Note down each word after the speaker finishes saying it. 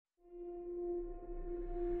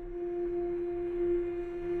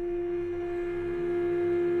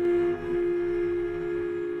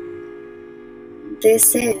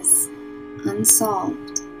This is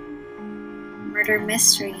Unsolved Murder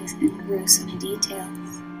Mysteries and Gruesome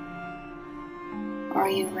Details. Are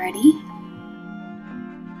you ready?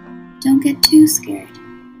 Don't get too scared.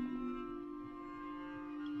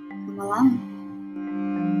 Come along.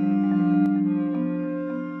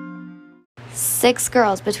 6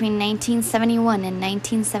 girls between 1971 and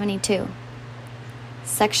 1972,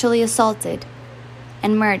 sexually assaulted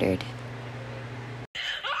and murdered.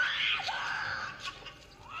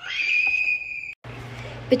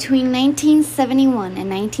 Between 1971 and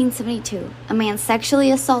 1972, a man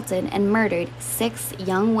sexually assaulted and murdered 6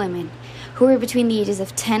 young women who were between the ages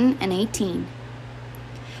of 10 and 18.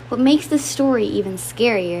 What makes this story even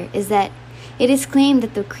scarier is that it is claimed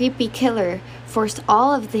that the creepy killer forced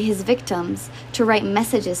all of his victims to write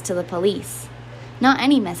messages to the police. Not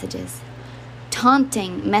any messages,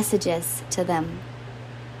 taunting messages to them.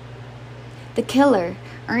 The killer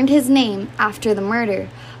earned his name after the murder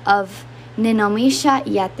of Ninomiisha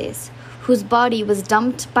Yates, whose body was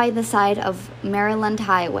dumped by the side of Maryland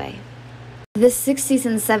Highway. The 60s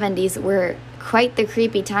and 70s were quite the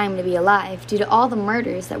creepy time to be alive due to all the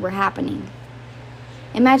murders that were happening.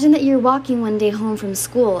 Imagine that you're walking one day home from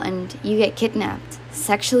school and you get kidnapped,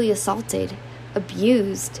 sexually assaulted,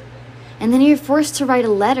 abused, and then you're forced to write a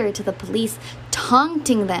letter to the police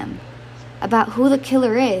taunting them about who the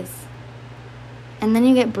killer is, and then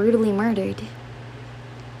you get brutally murdered.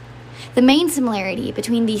 The main similarity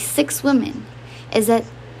between these 6 women is that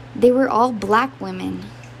they were all black women.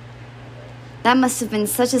 That must have been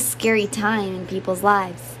such a scary time in people's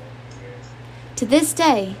lives. To this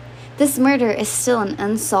day, this murder is still an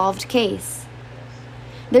unsolved case.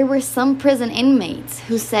 There were some prison inmates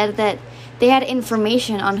who said that they had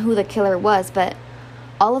information on who the killer was, but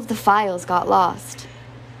all of the files got lost.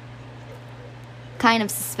 Kind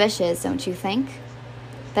of suspicious, don't you think?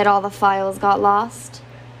 That all the files got lost?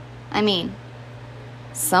 I mean,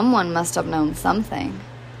 someone must have known something.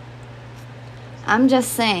 I'm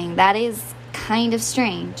just saying, that is kind of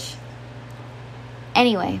strange.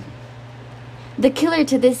 Anyway, the killer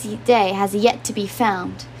to this day has yet to be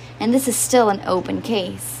found, and this is still an open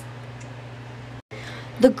case.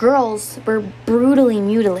 The girls were brutally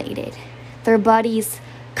mutilated, their bodies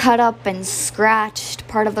cut up and scratched,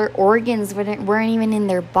 part of their organs weren't even in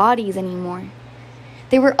their bodies anymore.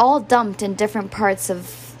 They were all dumped in different parts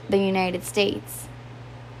of the United States.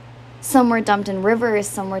 Some were dumped in rivers,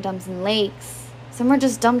 some were dumped in lakes, some were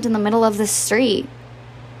just dumped in the middle of the street.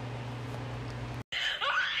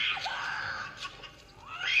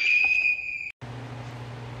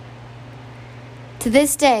 To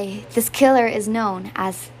this day, this killer is known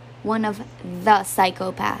as one of the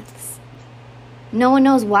psychopaths. No one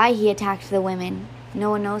knows why he attacked the women. No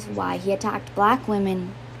one knows why he attacked black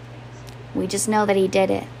women. We just know that he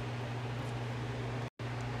did it.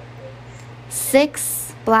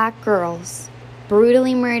 6 black girls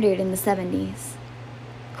brutally murdered in the 70s.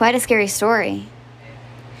 Quite a scary story.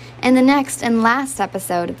 In the next and last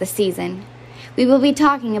episode of the season, we will be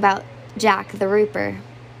talking about Jack the Ripper,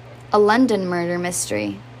 a London murder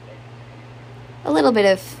mystery. A little bit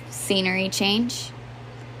of scenery change.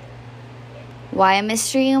 Why a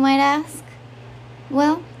mystery, you might ask?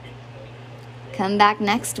 Well, come back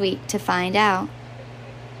next week to find out.